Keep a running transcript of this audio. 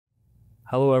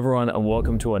Hello everyone and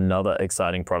welcome to another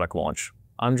exciting product launch.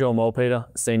 I'm Joel Mulpeter,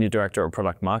 Senior Director of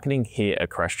Product Marketing here at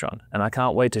Crestron, and I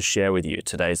can't wait to share with you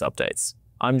today's updates.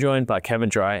 I'm joined by Kevin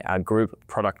Dry, our Group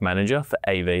Product Manager for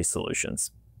AV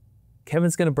Solutions.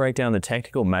 Kevin's going to break down the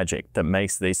technical magic that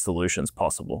makes these solutions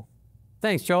possible.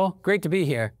 Thanks, Joel. Great to be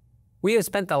here. We have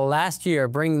spent the last year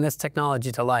bringing this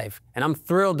technology to life, and I'm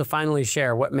thrilled to finally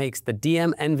share what makes the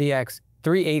DM NVX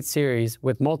 3.8 series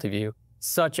with Multiview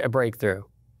such a breakthrough.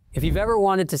 If you've ever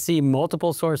wanted to see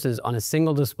multiple sources on a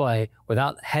single display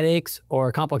without headaches or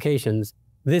complications,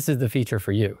 this is the feature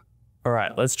for you. All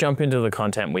right, let's jump into the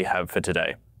content we have for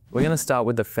today. We're going to start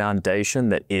with the foundation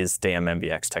that is DM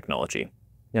NVX technology.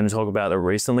 We're going to talk about the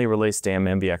recently released DM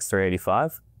NVX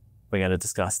 385. We're going to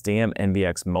discuss DM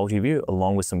NVX Multiview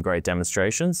along with some great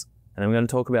demonstrations. And then we're going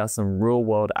to talk about some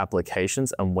real-world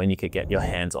applications and when you could get your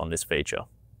hands on this feature.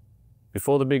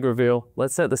 Before the big reveal,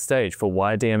 let's set the stage for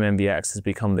why DM NVX has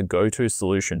become the go-to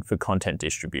solution for content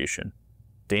distribution.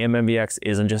 DM NVX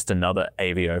isn't just another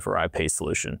AV over IP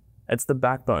solution. It's the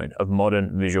backbone of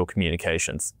modern visual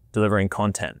communications, delivering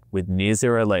content with near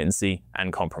zero latency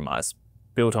and compromise.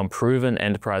 Built on proven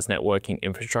enterprise networking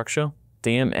infrastructure,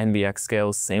 DM NVX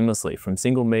scales seamlessly from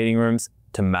single meeting rooms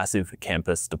to massive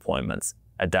campus deployments,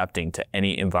 adapting to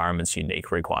any environment's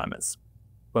unique requirements.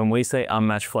 When we say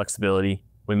unmatched flexibility,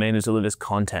 we mean it delivers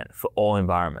content for all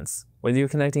environments, whether you're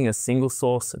connecting a single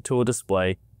source to a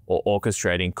display or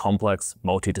orchestrating complex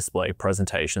multi-display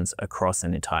presentations across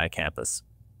an entire campus.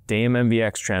 DM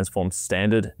NVX transforms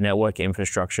standard network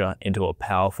infrastructure into a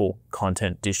powerful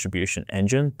content distribution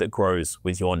engine that grows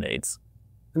with your needs.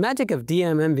 The magic of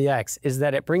DM NVX is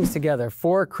that it brings together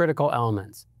four critical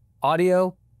elements: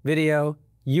 audio, video,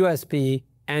 USB,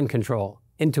 and control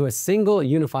into a single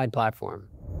unified platform.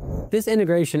 This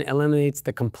integration eliminates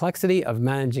the complexity of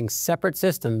managing separate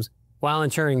systems while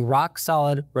ensuring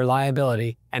rock-solid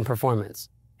reliability and performance.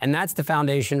 And that's the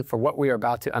foundation for what we are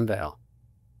about to unveil.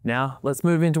 Now, let's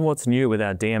move into what's new with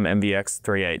our DM NVX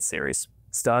 3.8 series,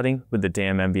 starting with the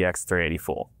DM NVX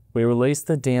 384. We released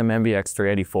the DM NVX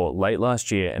 384 late last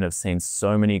year and have seen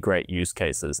so many great use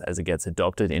cases as it gets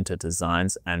adopted into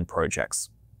designs and projects.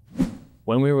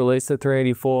 When we released the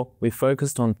 384, we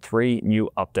focused on three new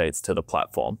updates to the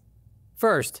platform.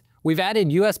 First, we've added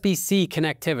USB-C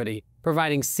connectivity,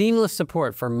 providing seamless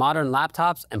support for modern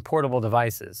laptops and portable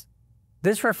devices.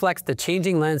 This reflects the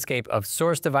changing landscape of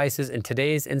source devices in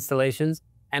today's installations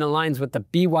and aligns with the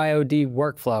BYOD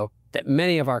workflow that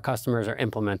many of our customers are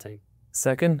implementing.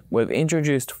 Second, we've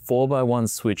introduced 4x1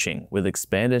 switching with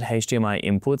expanded HDMI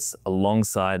inputs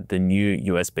alongside the new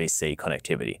USB-C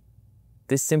connectivity.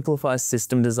 This simplifies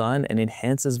system design and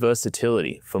enhances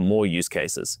versatility for more use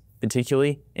cases,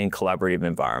 particularly in collaborative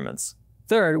environments.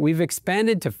 Third, we've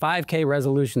expanded to 5K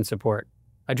resolution support,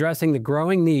 addressing the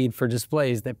growing need for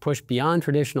displays that push beyond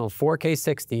traditional 4K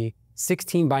 60,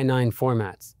 16:9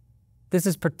 formats. This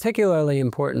is particularly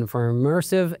important for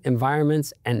immersive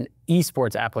environments and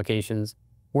esports applications,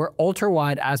 where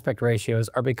ultra-wide aspect ratios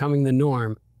are becoming the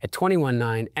norm at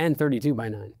 21:9 and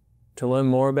 32:9. To learn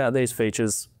more about these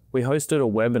features, we hosted a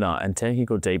webinar and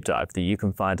technical deep dive that you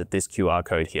can find at this QR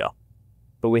code here.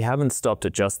 But we haven't stopped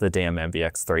at just the DM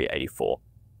NVX 384.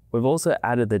 We've also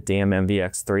added the DM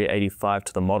NVX 385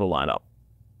 to the model lineup.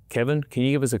 Kevin, can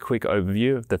you give us a quick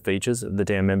overview of the features of the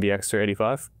DM NVX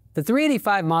 385? The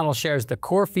 385 model shares the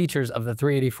core features of the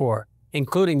 384,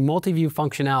 including multi-view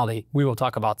functionality we will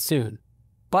talk about soon,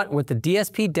 but with the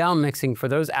DSP downmixing for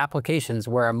those applications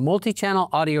where a multi-channel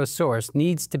audio source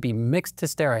needs to be mixed to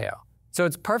stereo. So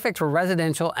it's perfect for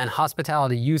residential and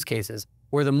hospitality use cases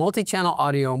where the multi-channel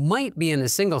audio might be in a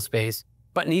single space,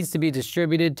 but needs to be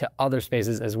distributed to other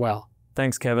spaces as well.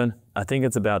 Thanks, Kevin. I think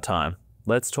it's about time.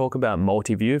 Let's talk about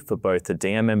Multiview for both the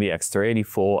DM NVX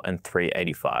 384 and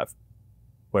 385.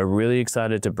 We're really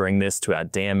excited to bring this to our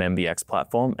DM NVX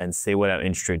platform and see what our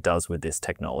industry does with this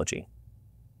technology.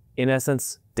 In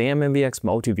essence, DM NVX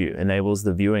Multiview enables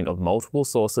the viewing of multiple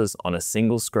sources on a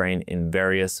single screen in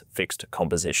various fixed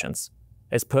compositions.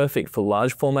 It's perfect for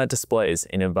large format displays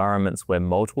in environments where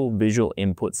multiple visual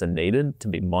inputs are needed to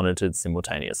be monitored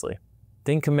simultaneously.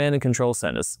 Think command and control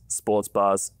centers, sports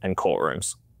bars, and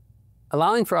courtrooms.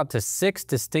 Allowing for up to 6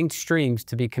 distinct streams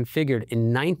to be configured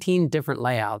in 19 different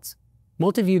layouts,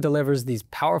 Multiview delivers these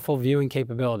powerful viewing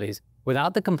capabilities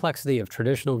without the complexity of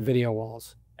traditional video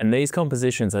walls. And these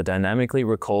compositions are dynamically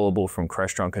recallable from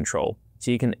Crestron control, so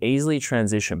you can easily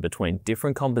transition between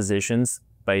different compositions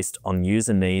based on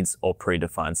user needs or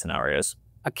predefined scenarios.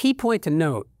 A key point to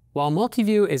note, while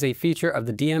Multiview is a feature of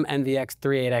the DM NVX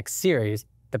 3.8X series,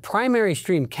 the primary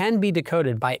stream can be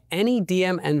decoded by any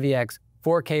DM NVX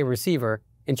 4K receiver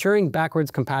ensuring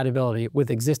backwards compatibility with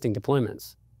existing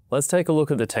deployments. Let's take a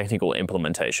look at the technical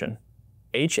implementation.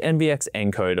 Each NVX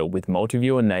encoder with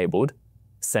Multiview enabled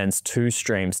sends 2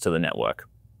 streams to the network.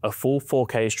 A full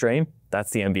 4K stream,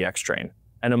 that's the NVX stream,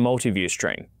 and a Multiview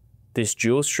stream. This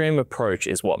dual stream approach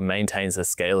is what maintains the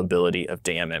scalability of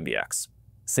DM NVX.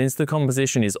 Since the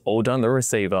composition is all done on the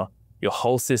receiver, your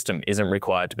whole system isn't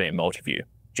required to be in Multiview,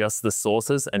 just the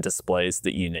sources and displays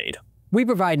that you need. We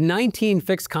provide 19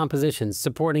 fixed compositions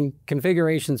supporting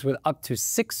configurations with up to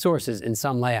 6 sources in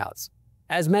some layouts.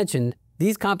 As mentioned,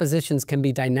 these compositions can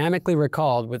be dynamically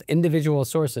recalled with individual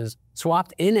sources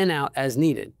swapped in and out as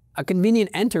needed. A convenient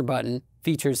enter button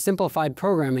features simplified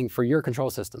programming for your control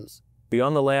systems.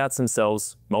 Beyond the layouts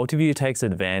themselves, Multiview takes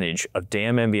advantage of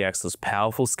DM NVX's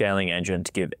powerful scaling engine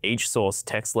to give each source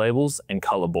text labels and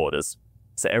color borders,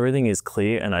 so everything is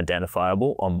clear and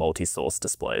identifiable on multi-source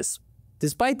displays.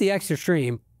 Despite the extra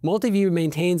stream, Multiview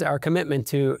maintains our commitment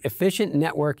to efficient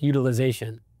network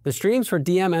utilization. The streams for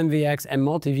DM NVX and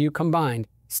Multiview combined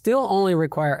still only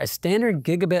require a standard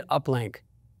gigabit uplink,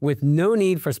 with no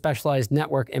need for specialized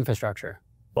network infrastructure.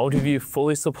 Multiview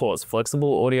fully supports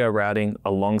flexible audio routing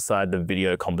alongside the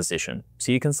video composition,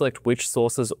 so you can select which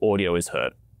source's audio is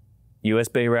heard.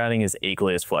 USB routing is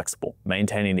equally as flexible,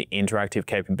 maintaining the interactive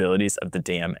capabilities of the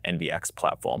DM NVX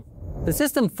platform. The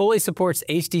system fully supports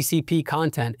HDCP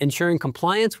content, ensuring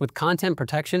compliance with content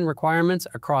protection requirements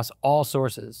across all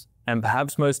sources. And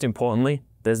perhaps most importantly,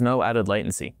 there's no added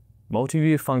latency.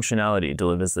 Multiview functionality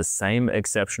delivers the same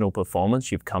exceptional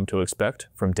performance you've come to expect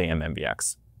from DM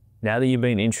NVX. Now that you've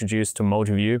been introduced to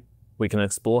Multiview, we can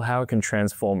explore how it can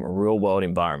transform real-world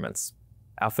environments.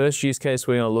 Our first use case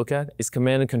we're going to look at is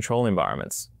command and control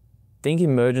environments. Think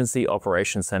emergency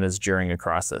operation centers during a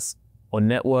crisis, or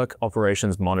network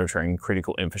operations monitoring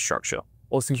critical infrastructure,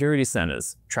 or security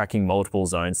centers tracking multiple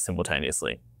zones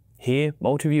simultaneously. Here,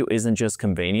 Multiview isn't just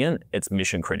convenient, it's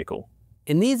mission critical.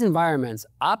 In these environments,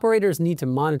 operators need to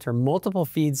monitor multiple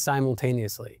feeds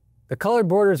simultaneously. The colored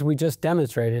borders we just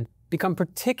demonstrated become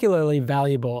particularly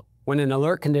valuable when an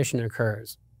alert condition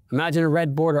occurs. Imagine a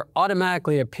red border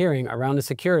automatically appearing around a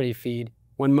security feed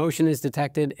when motion is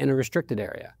detected in a restricted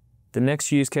area. The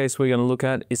next use case we're going to look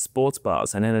at is sports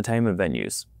bars and entertainment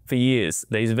venues. For years,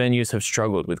 these venues have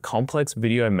struggled with complex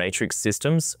video matrix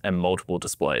systems and multiple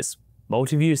displays.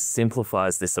 Multiview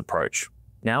simplifies this approach.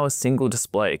 Now a single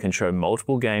display can show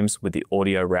multiple games with the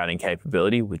audio routing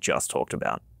capability we just talked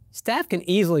about. Staff can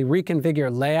easily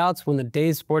reconfigure layouts when the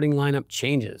day's sporting lineup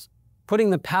changes, putting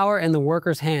the power in the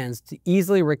workers' hands to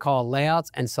easily recall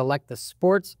layouts and select the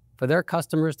sports for their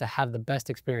customers to have the best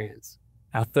experience.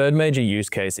 Our third major use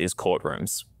case is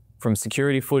courtrooms. From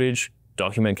security footage,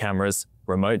 document cameras,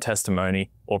 remote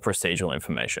testimony, or procedural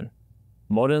information.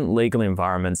 Modern legal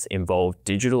environments involve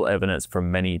digital evidence from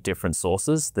many different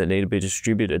sources that need to be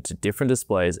distributed to different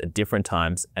displays at different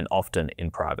times and often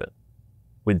in private.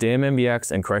 With DM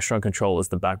NVX and Crestron Control as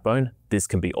the backbone, this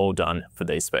can be all done for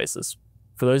these spaces.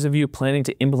 For those of you planning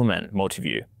to implement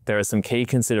Multiview, there are some key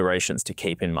considerations to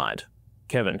keep in mind.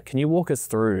 Kevin, can you walk us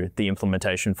through the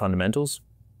implementation fundamentals?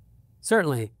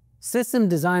 Certainly. System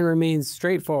design remains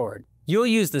straightforward. You'll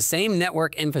use the same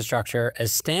network infrastructure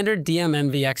as standard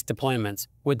DM NVX deployments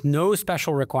with no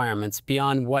special requirements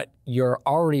beyond what you're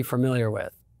already familiar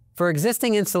with. For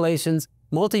existing installations,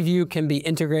 Multiview can be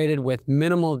integrated with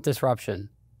minimal disruption.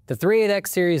 The 38X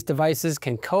series devices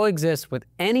can coexist with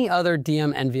any other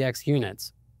DM NVX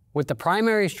units, with the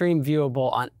primary stream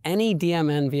viewable on any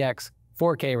DM NVX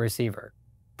 4K receiver.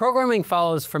 Programming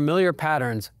follows familiar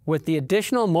patterns, with the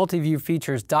additional Multiview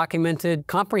features documented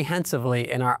comprehensively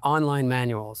in our online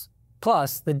manuals.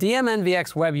 Plus, the DM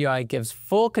NVX web UI gives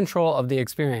full control of the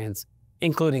experience,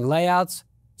 including layouts,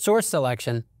 source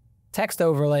selection, text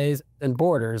overlays, and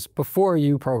borders before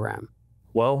you program.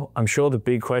 Well, I'm sure the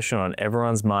big question on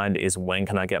everyone's mind is when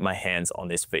can I get my hands on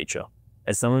this feature?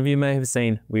 As some of you may have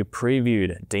seen, we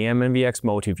previewed DM NVX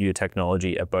Multiview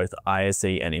technology at both ISE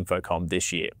and Infocom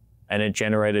this year, and it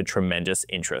generated tremendous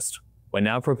interest. We're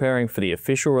now preparing for the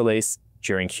official release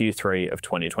during Q3 of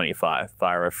 2025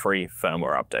 via a free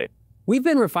firmware update. We've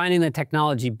been refining the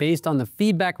technology based on the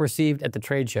feedback received at the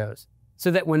trade shows,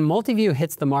 so that when Multiview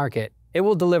hits the market, it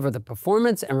will deliver the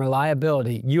performance and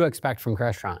reliability you expect from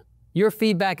Crestron. Your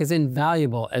feedback is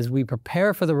invaluable as we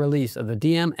prepare for the release of the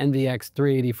DM NVX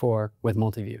 384 with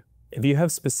Multiview. If you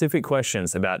have specific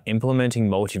questions about implementing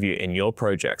Multiview in your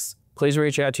projects, please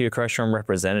reach out to your Crestron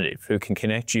representative who can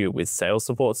connect you with sales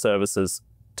support services,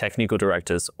 technical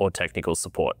directors, or technical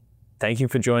support. Thank you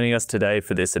for joining us today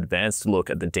for this advanced look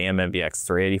at the DM NVX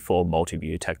 384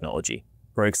 Multiview technology.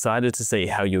 We're excited to see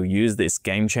how you'll use this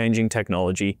game-changing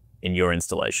technology in your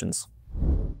installations.